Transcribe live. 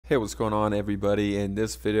Hey, what's going on, everybody? In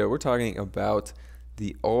this video, we're talking about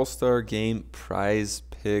the All-Star Game prize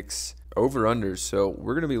picks over-unders. So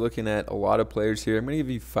we're going to be looking at a lot of players here. I'm going to give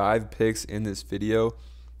you 5 picks in this video,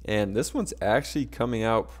 and this one's actually coming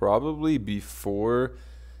out probably before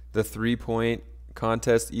the three-point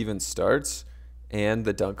contest even starts and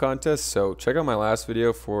the dunk contest. So check out my last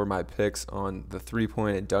video for my picks on the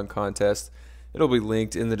three-point and dunk contest. It'll be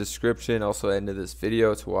linked in the description, also at the end of this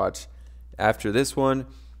video to watch after this one.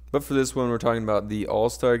 But for this one, we're talking about the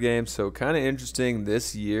All-Star Game. So kind of interesting,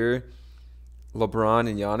 this year LeBron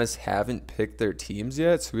and Giannis haven't picked their teams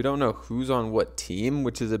yet, so we don't know who's on what team,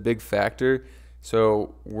 which is a big factor.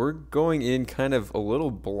 So we're going in kind of a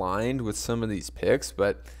little blind with some of these picks,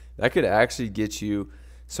 but that could actually get you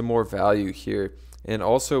some more value here. And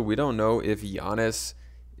also, we don't know if Giannis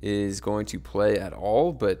is going to play at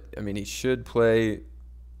all, but I mean, he should play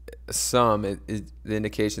some, the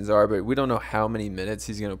indications are, but we don't know how many minutes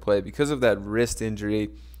he's going to play because of that wrist injury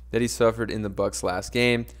that he suffered in the Bucks last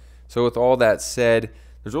game. So with all that said,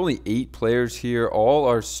 there's only 8 players here. All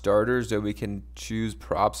are starters that we can choose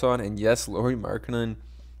props on. And yes, Lauri Markkanen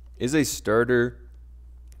is a starter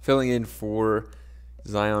filling in for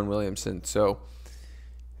Zion Williamson. So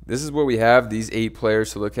this is what we have, these 8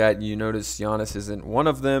 players to look at. You notice Giannis isn't one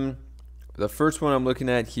of them. The first one I'm looking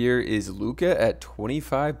at here is Luka at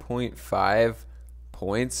 25.5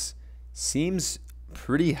 points. Seems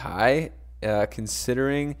pretty high,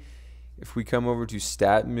 considering if we come over to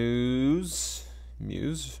StatMuse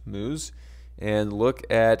and look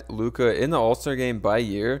at Luka in the All-Star Game by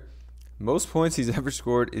year, most points he's ever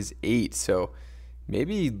scored is 8. So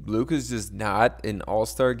maybe Luka's just not an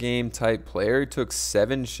All-Star Game type player. He took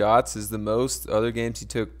 7 shots is the most. Other games he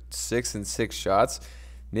took 6 and 6 shots.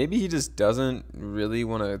 Maybe he just doesn't really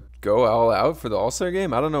want to go all out for the All-Star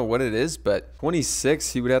Game. I don't know what it is, but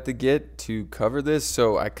 26 he would have to get to cover this.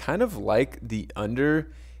 So I kind of like the under.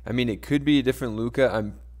 I mean, it could be a different Luka.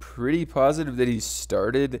 I'm pretty positive that he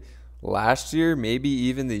started last year, maybe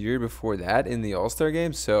even the year before that in the All-Star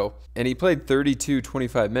Game. So, and he played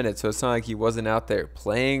 25 minutes, so it's not like he wasn't out there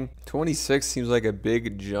playing. 26 seems like a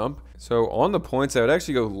big jump. So on the points, I would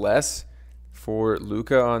actually go less for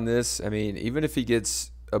Luka on this. I mean, even if he gets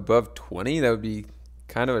above 20, that would be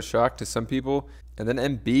kind of a shock to some people. And then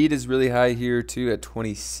Embiid is really high here too at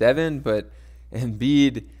 27, but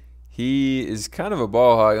Embiid, he is kind of a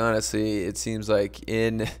ball hog, honestly. It seems like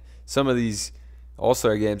in some of these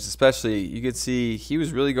All-Star games, especially, you could see he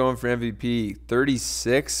was really going for MVP.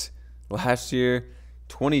 36 last year,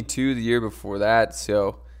 22 the year before that.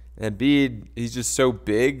 So Embiid, he's just so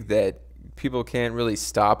big that people can't really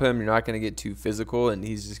stop him. You're not going to get too physical, and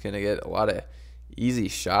he's just going to get a lot of easy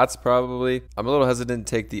shots probably. I'm a little hesitant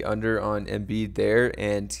to take the under on Embiid there,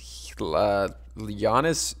 and Giannis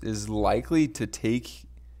is likely to take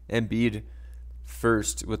Embiid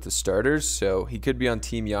first with the starters, so he could be on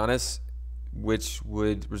Team Giannis, which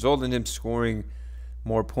would result in him scoring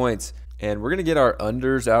more points. And we're going to get our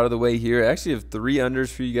unders out of the way here. I actually have 3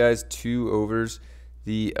 unders for you guys, 2 overs.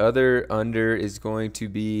 The other under is going to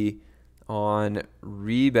be on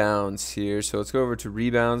rebounds here. So let's go over to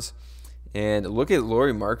rebounds and look at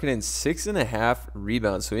Lauri Markkanen, 6.5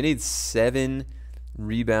 rebounds. So he needs 7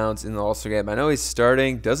 rebounds in the All-Star Game. I know he's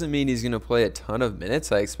starting. Doesn't mean he's going to play a ton of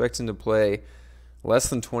minutes. I expect him to play less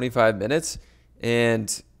than 25 minutes.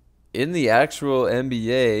 And in the actual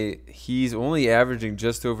NBA, he's only averaging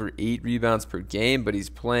just over 8 rebounds per game, but he's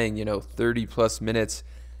playing, 30-plus minutes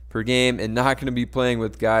per game and not going to be playing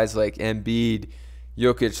with guys like Embiid,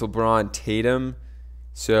 Jokic, LeBron, Tatum.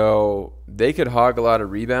 So they could hog a lot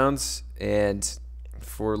of rebounds. And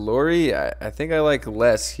for Lauri, I think I like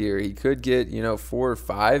less here. He could get, 4 or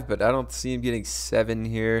 5, but I don't see him getting 7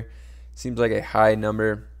 here. Seems like a high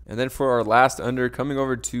number. And then for our last under, coming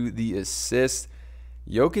over to the assist,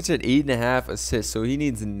 Jokic at 8.5 assists, so he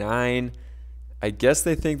needs 9. I guess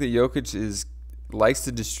they think that Jokic likes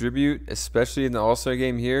to distribute, especially in the All-Star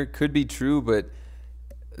Game here. Could be true, but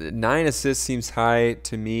 9 assists seems high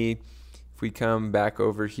to me. If we come back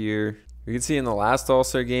over here, we can see in the last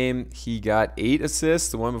All-Star Game, he got 8 assists.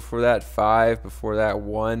 The one before that, 5. Before that,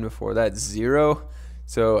 1. Before that, 0.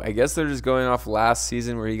 So I guess they're just going off last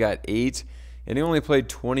season where he got 8, and he only played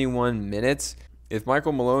 21 minutes. If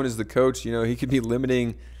Michael Malone is the coach, he could be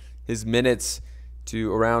limiting his minutes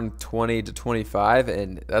to around 20 to 25,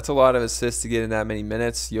 and that's a lot of assists to get in that many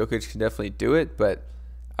minutes. Jokic can definitely do it, but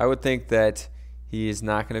I would think that he is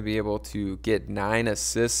not going to be able to get 9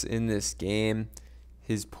 assists in this game.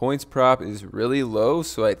 His points prop is really low,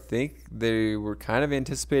 so I think they were kind of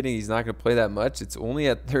anticipating he's not going to play that much. It's only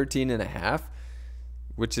at 13.5,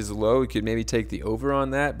 which is low. We could maybe take the over on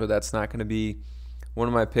that, but that's not going to be one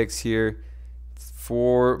of my picks here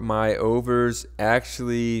for my overs.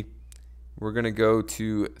 Actually, we're going to go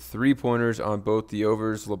to 3-pointers on both the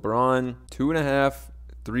overs. LeBron, 2.5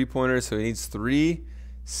 3-pointers, so he needs 3.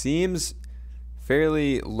 Seems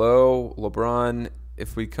fairly low. LeBron,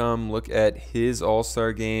 if we come look at his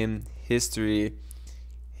All-Star game history,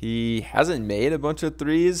 he hasn't made a bunch of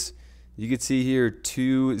threes. You can see here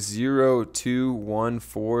 2, 0, 2, 1,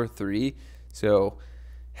 4, 3. So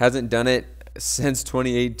hasn't done it since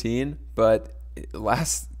 2018, but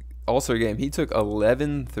last All-Star game, he took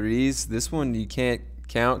 11 threes. This one you can't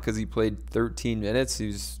count because he played 13 minutes. He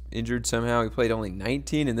was injured somehow. He played only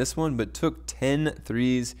 19 in this one, but took 10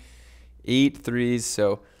 threes, 8 threes.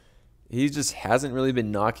 So he just hasn't really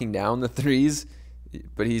been knocking down the threes,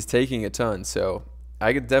 but he's taking a ton. So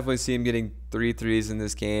I could definitely see him getting 3 threes in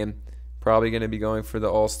this game. Probably going to be going for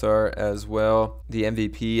the All-Star as well. The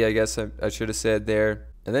MVP, I guess I should have said there.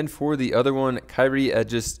 And then for the other one, Kyrie at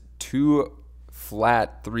just 2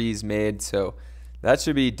 flat threes made. So that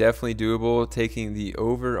should be definitely doable, taking the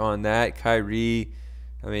over on that. Kyrie,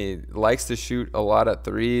 I mean, likes to shoot a lot of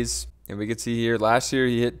threes. And we can see here, last year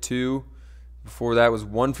he hit 2. Before that was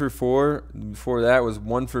 1 for 4. Before that was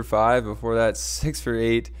 1 for 5. Before that, 6 for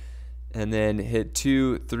 8. And then hit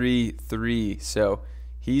 2, 3, 3. So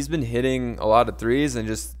he's been hitting a lot of threes, and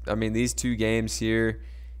just, I mean, these 2 games here,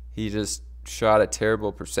 he just shot a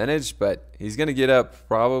terrible percentage, but he's going to get up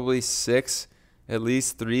probably 6 at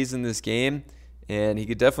least threes in this game, and he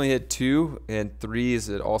could definitely hit 2, and 3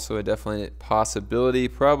 is also a definite possibility.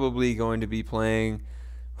 Probably going to be playing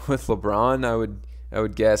with LeBron. I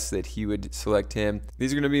would guess that he would select him.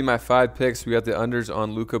 These are going to be my 5 picks. We got the unders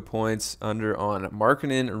on Luka points, under on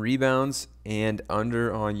Markkanen rebounds, and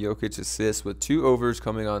under on Jokic assists, with 2 overs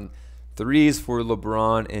coming on threes for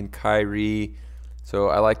LeBron and Kyrie. So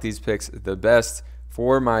I like these picks the best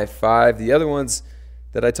for my 5. The other ones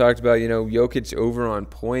that I talked about, Jokic over on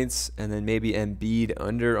points, and then maybe Embiid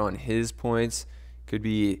under on his points, could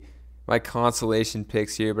be my consolation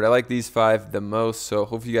picks here, but I like these 5 the most. So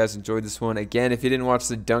hope you guys enjoyed this one. Again, if you didn't watch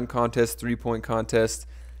the dunk contest, 3-point contest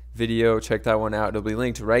video, check that one out. It'll be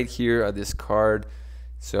linked right here on this card.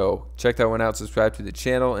 So check that one out, subscribe to the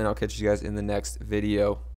channel, and I'll catch you guys in the next video.